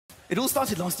It all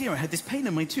started last year. I had this pain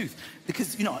in my tooth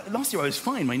because, you know, last year I was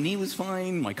fine. My knee was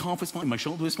fine, my calf was fine, my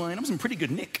shoulder was fine. I was in pretty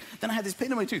good nick. Then I had this pain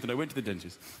in my tooth and I went to the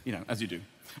dentist, you know, as you do.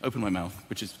 Open my mouth,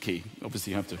 which is key.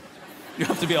 Obviously, you have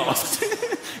to be asked.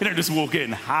 You don't just walk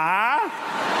in, huh?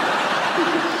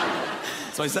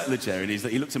 So I sat in the chair and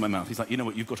he looks in my mouth. He's like, you know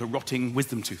what, you've got a rotting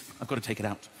wisdom tooth. I've got to take it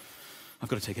out. I've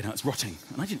got to take it out, it's rotting.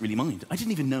 And I didn't really mind. I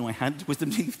didn't even know I had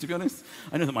wisdom teeth, to be honest.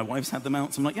 I know that my wife's had them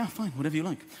out, so I'm like, yeah, fine, whatever you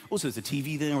like. Also, there's a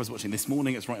TV there I was watching this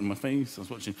morning, it's right in my face. I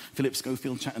was watching Philip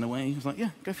Schofield chatting away. I was like,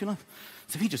 yeah, go for your life.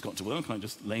 So he just got to work, and I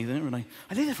just lay there, and I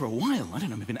lay there for a while. I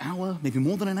don't know, maybe an hour, maybe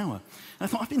more than an hour. And I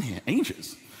thought, I've been here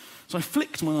ages. So I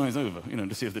flicked my eyes over, you know,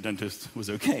 to see if the dentist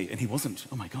was okay, and he wasn't.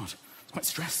 Oh my God, I was quite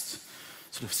stressed.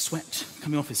 Sort of sweat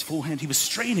coming off his forehead. He was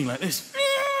straining like this.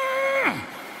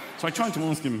 So I tried to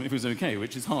ask him if it was okay,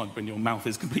 which is hard when your mouth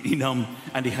is completely numb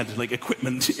and he had, like,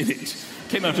 equipment in it.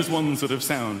 Came out as one sort of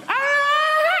sound.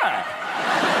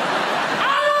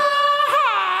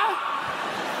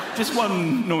 Just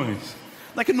one noise.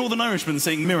 Like a Northern Irishman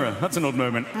saying mirror. That's an odd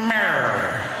moment.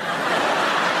 Mirror.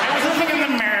 I was looking in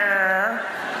the mirror.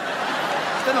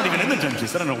 They're not even in the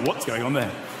dentist. I don't know what's going on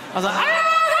there. I was like,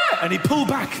 and he pulled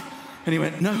back. And he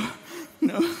went, no,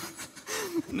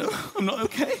 I'm not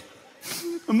okay.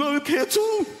 I'm not okay at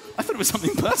all. I thought it was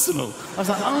something personal. I was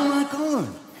like, oh my God,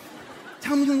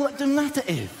 tell me what the matter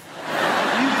is.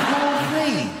 You poor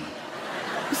thing.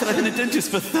 He said, I've been a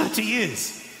dentist for 30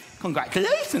 years.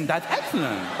 Congratulations, that's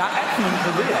excellent. That's excellent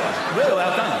career. Really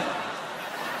well done.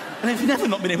 And I've never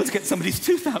not been able to get somebody's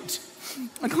tooth out.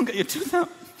 I can't get your tooth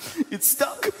out. It's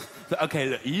stuck. So, okay,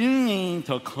 look, you need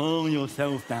to calm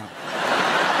yourself down.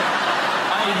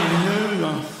 I know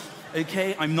loss.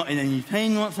 Okay, I'm not in any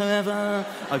pain whatsoever.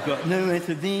 I've got nowhere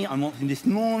to be. I'm watching this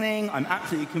morning. I'm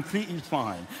absolutely completely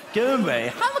fine. Go away,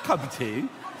 have a cup of tea,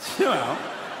 chill out,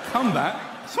 come back,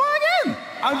 try again.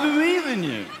 I believe in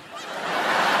you.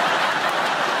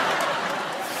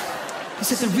 He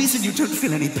said, the reason you don't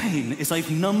feel any pain is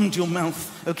I've numbed your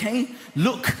mouth, okay?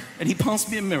 Look, and he passed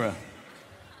me a mirror.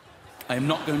 I am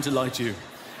not going to lie to you.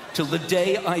 Till the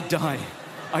day I die,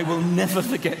 I will never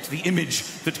forget the image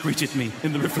that greeted me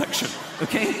in the reflection,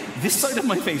 okay? This side of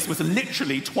my face was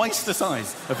literally twice the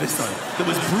size of this side. There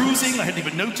was bruising, I hadn't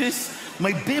even noticed.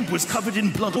 My bib was covered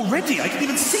in blood already, I didn't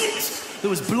even see it. There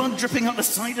was blood dripping out the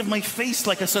side of my face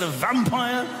like a sort of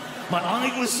vampire. My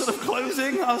eye was sort of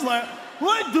closing. I was like,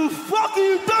 what the fuck are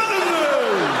you doing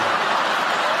there?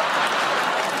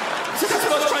 So that's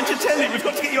what I was trying to tell you. We've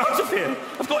got to get you out of here.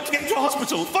 I've got to get you to a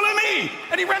hospital. Follow me!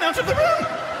 And he ran out of the room.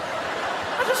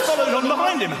 I just followed on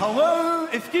behind him. Hello,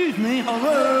 excuse me,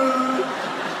 hello.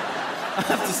 I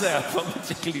have to say, I felt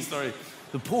particularly sorry.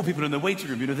 The poor people in the waiting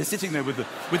room, you know, they're sitting there with the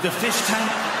fish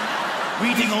tank,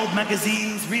 reading old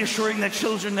magazines, reassuring their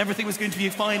children everything was going to be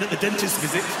fine at the dentist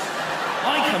visit.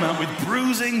 I come out with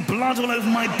bruising, blood all over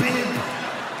my bib,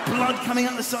 blood coming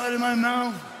out the side of my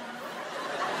mouth.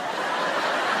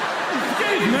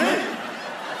 Excuse me.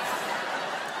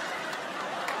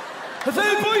 Has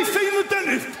anybody seen the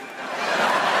dentist?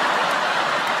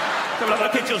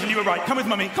 Okay, children, you were right. Come with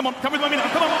mummy. Come on, come with mummy now.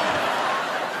 Come on.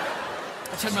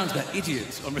 I turned around to that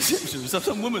idiot on reception. There was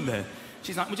some woman there.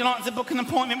 She's like, would you like to book an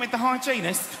appointment with the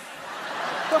hygienist?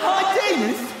 The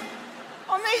hygienist?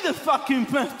 I need a fucking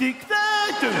plastic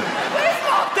surgeon. Where's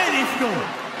my dentist gone?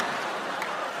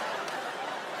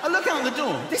 I look out the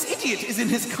door. This idiot is in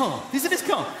his car. He's in his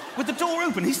car with the door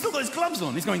open. He's still got his gloves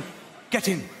on. He's going, get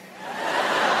in.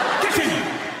 Get in.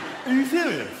 Are you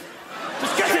serious?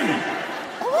 Just get in.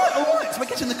 All right. So I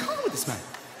get in the car with this man.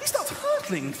 He starts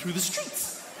hurtling through the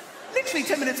streets. Literally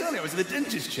 10 minutes earlier, I was in the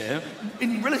dentist chair,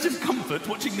 in relative comfort,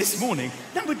 watching This Morning.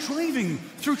 Now we're driving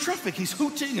through traffic. He's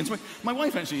hooting and swearing. My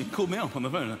wife actually called me up on the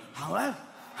phone. Hello?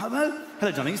 Hello?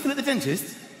 Hello, darling. You still at the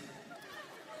dentist?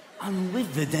 I'm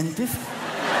with the dentist.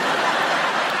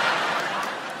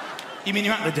 You mean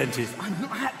you're at the dentist? I'm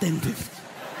not at dentist.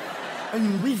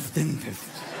 I'm with dentist.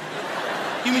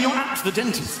 You mean you're at the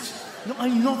dentist? No,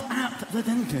 I'm not at the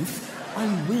dentist.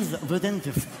 I'm with the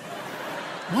dentist.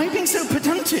 Why are you being so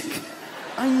pedantic?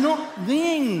 I'm not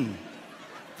being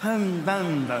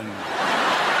pedantic.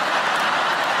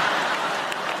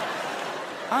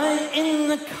 I'm in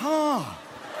the car.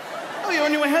 Oh, you're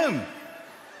on your way home?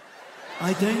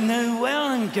 I don't know where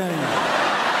I'm going.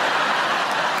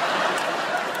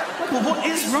 Well, what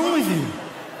is wrong with you?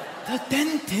 The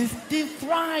dentist is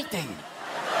riding.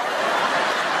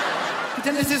 The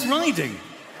dentist is riding.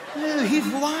 No, he's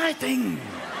riding.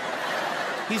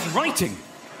 He's writing.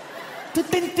 The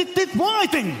dentist is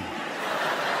riding.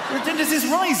 The dentist is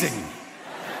rising.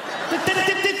 The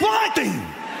dentist is riding.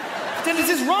 The dentist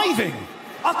is writhing.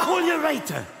 I'll call you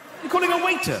later. You're calling a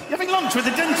waiter. You're having lunch with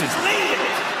the dentist. Leave it!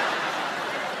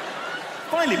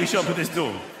 Finally, we show up at this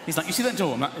door. He's like, you see that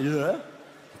door? I'm like, yeah.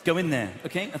 Go in there,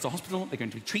 okay? That's a hospital. They're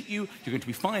going to treat you. You're going to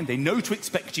be fine. They know to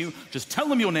expect you. Just tell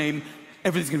them your name.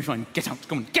 Everything's going to be fine. Get out.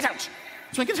 Come on, get out.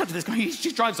 So I get out to this guy. He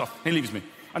just drives off. He leaves me.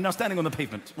 I'm now standing on the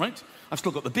pavement, right? I've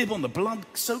still got the bib on, the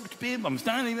blood-soaked bib. I'm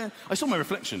standing there. I saw my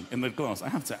reflection in the glass. I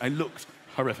have to say, I looked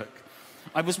horrific.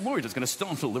 I was worried I was going to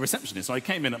startle the receptionist, so I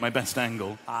came in at my best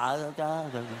angle.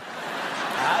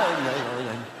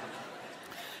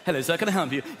 Hello, sir, can I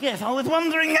help you? Yes, I was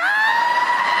wondering...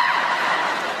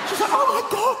 She's like, oh, my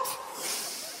God!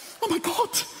 Oh, my God!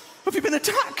 Have you been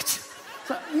attacked?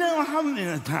 So, no, I haven't been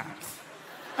attacked.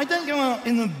 I don't go out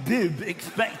in a bib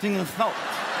expecting assault.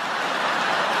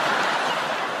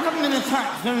 I haven't been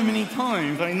attacked so many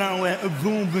times, I now wear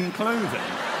absorbent clothing.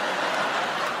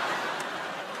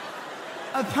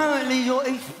 Apparently, you're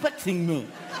expecting me.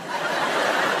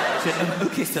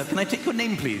 OK, sir, can I take your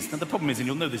name, please? Now, the problem is, and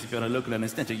you'll know this if you're on a local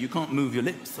anaesthetic, you can't move your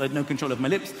lips. I had no control of my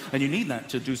lips, and you need that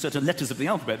to do certain letters of the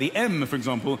alphabet. The M, for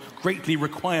example, greatly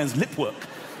requires lip work.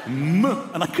 M,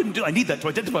 and I couldn't do it. I need that to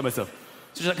identify myself.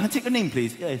 So she's like, can I take your name,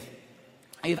 please? Yes.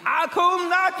 It's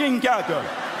Akinkacker.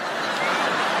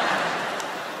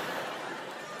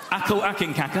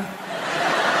 Akinkacker.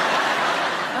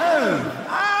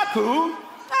 Oh,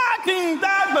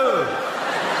 Akinkacker.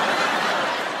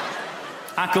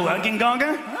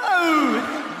 Akinkacker?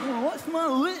 Oh, what's my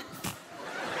lip?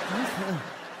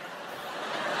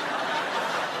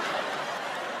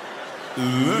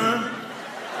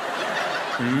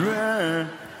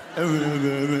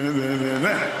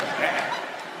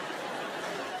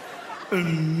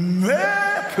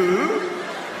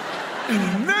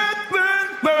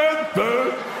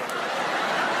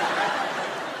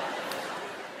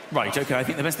 Right, OK, I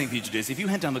think the best thing for you to do is if you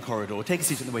head down the corridor, take a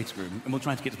seat in the waiting room, and we'll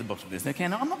try to get to the bottom of this, OK?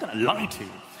 Now, I'm not going to lie to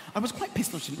you. I was quite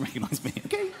pissed off she didn't recognise me,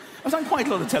 OK? I was on quite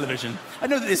a lot of television. I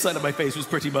know that this side of my face was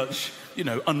pretty much, you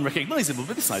know, unrecognisable,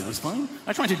 but this side was fine.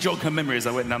 I tried to jog her memory as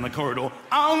I went down the corridor.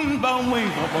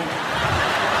 Unbelievable.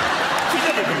 She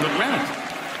never even looked round.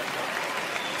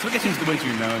 So we're getting to the waiting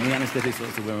room now, and the anaesthetic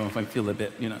starts to wear off. I feel a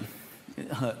bit, you know, it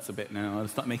hurts a bit now. I'll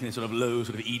start making this sort of low,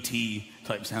 sort of E.T.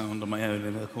 type sound on my own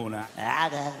in the corner.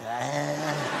 Elliot.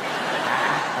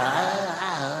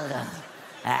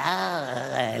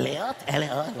 I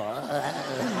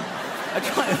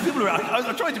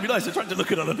tried to be nice. I tried to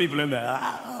look at other people in there.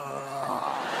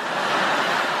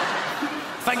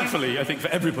 Thankfully, I think for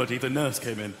everybody, the nurse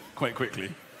came in quite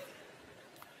quickly.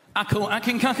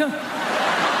 Akinkacker?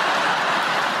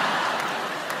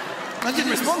 I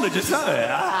didn't respond, I just sat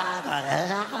there.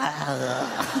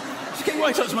 She came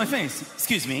right up to my face.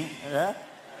 Excuse me. Are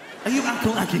you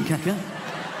Akinkacker?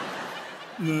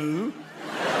 No.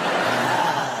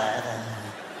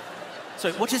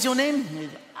 So, what is your name?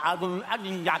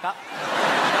 Akinkacker.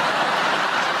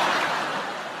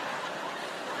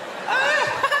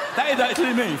 That is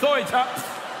actually me. Sorry, chaps.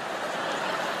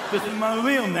 This is my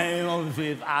real name, obviously,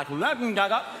 is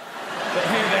Akinkacker. But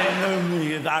here they know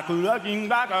me as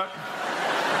Akinkacker.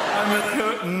 I'm a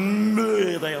certain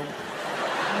murder.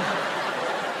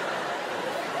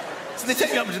 So they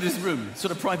take me up into this room,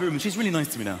 sort of private room, and she's really nice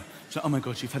to me now. She's like, oh my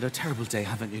God, you've had a terrible day,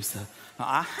 haven't you, sir?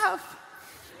 I have.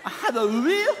 I had a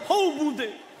real horrible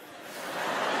day.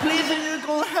 Please, are you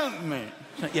going to help me?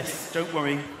 She's like, yes, don't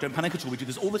worry, don't panic at all. We do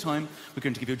this all the time. We're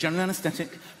going to give you a general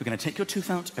anaesthetic. We're going to take your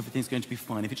tooth out. Everything's going to be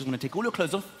fine. If you just want to take all your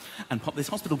clothes off and pop this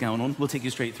hospital gown on, we'll take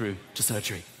you straight through to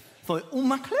surgery. So, all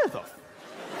my clothes off?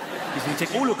 You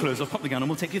take all your clothes off, pop the gown on,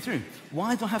 we'll take you through.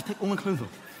 Why do I have to take all my clothes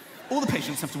off? All the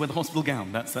patients have to wear the hospital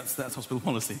gown. That's hospital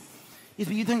policy. Yes,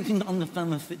 but you don't seem to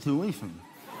understand the situation.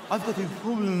 I've got a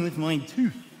problem with my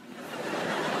tooth,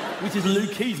 which is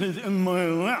located in my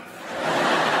lap.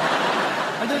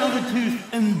 I don't have a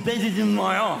tooth embedded in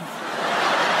my arse.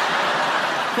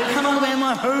 So can I wear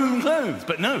my own clothes?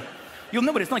 But no. You'll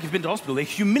know what it's like if you've been to hospital. They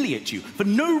humiliate you for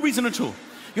no reason at all.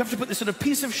 You have to put this sort of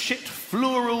piece of shit,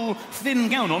 floral, thin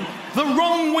gown on the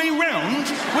wrong way round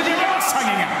with your arse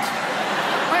hanging out.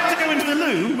 I have to go into the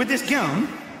loo with this gown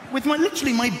with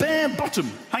literally my bare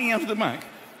bottom hanging out of the back,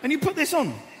 and you put this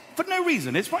on for no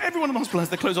reason. It's why everyone in the hospital has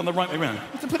their clothes on the right way round. You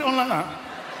have to put it on like that.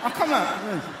 I'll come out.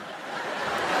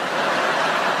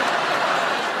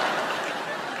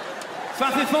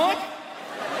 Satisfied?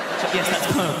 Yes,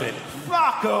 that's perfect.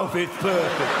 Fuck off, it's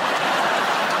perfect.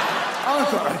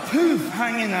 I've got a tooth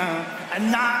hanging out,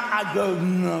 and now I go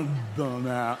no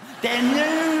out. There's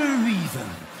no reason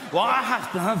Why I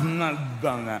have to have my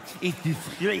banner? It's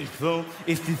disgraceful,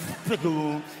 it's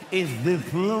despicable, it's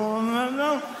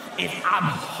deplorable, it's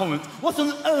abhorrent. What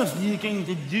on earth are you going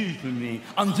to do for me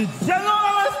under general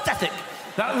anesthetic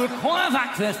that requires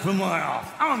access to my ass?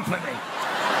 Answer me.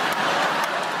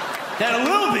 There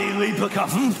will be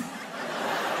repercussions.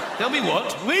 There'll be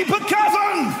what?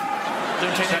 Repercussions!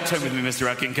 Don't take that tone with me,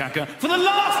 Mr. Akinkaka. For the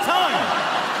last time,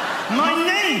 my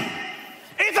name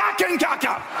is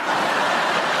Akinkaka!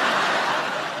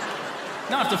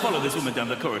 Now I have to follow this woman down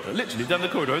the corridor, literally down the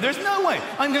corridor. There's no way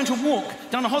I'm going to walk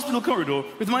down a hospital corridor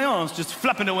with my arse just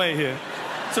flapping away here.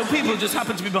 So people just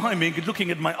happen to be behind me looking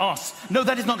at my arse. No,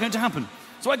 that is not going to happen.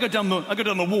 So I go down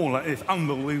the wall like this.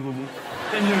 Unbelievable.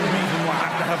 There's no reason why I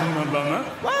have to have my banner.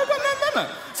 Why have I got my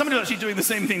banner? Somebody's actually doing the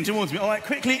same thing towards me. All right,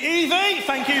 quickly, Evie,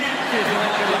 thank you.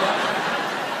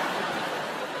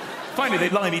 Finally, they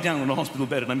lie me down on a hospital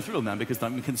bed, and I'm thrilled now because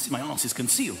my arse is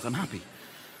concealed. I'm happy.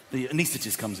 The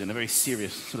anaesthetist comes in, a very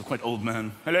serious, sort of quite old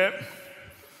man. Hello,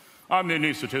 I'm the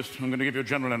anaesthetist. I'm going to give you a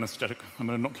general anesthetic. I'm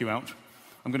going to knock you out.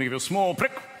 I'm going to give you a small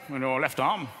prick in your left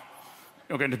arm.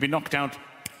 You're going to be knocked out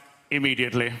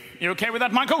immediately. You okay with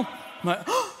that, Michael? I'm like,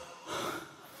 oh,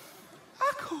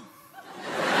 Michael.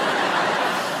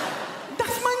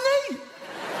 That's my name.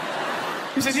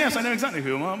 He says, yes, I know exactly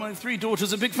who you are. My 3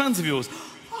 daughters are big fans of yours.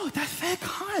 Oh, that's very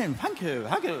kind. Thank you.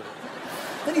 Thank you.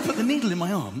 Then he put the needle in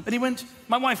my arm, and he went,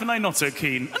 my wife and I not so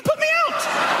keen, and put me out!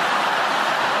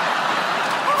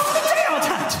 After the day I'd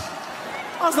had.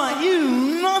 I was like, you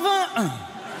mother...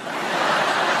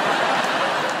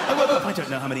 I woke up, I don't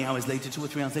know how many hours later, 2 or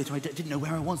 3 hours later, I didn't know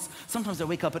where I was. Sometimes I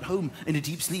wake up at home in a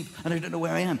deep sleep, and I don't know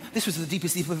where I am. This was the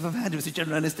deepest sleep I've ever had. It was a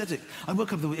general anesthetic. I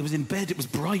woke up, it was in bed, it was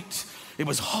bright, it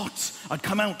was hot. I'd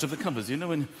come out of the covers, you know,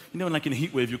 when like in a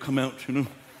heat wave, you come out, you know?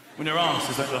 When your arse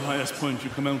is at the highest point, you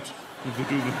come out.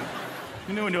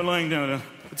 You know when you're lying down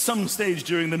at some stage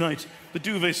during the night, the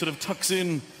duvet sort of tucks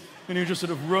in and you just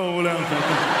sort of roll out.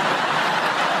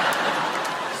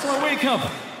 So I wake up.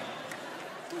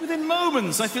 Within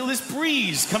moments, I feel this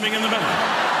breeze coming in the bed.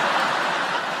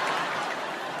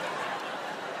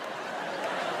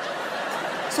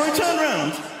 So I turn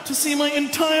around to see my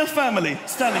entire family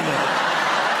standing there.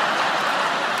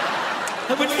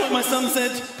 At which point my son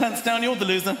said, pants down, you're the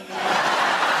loser.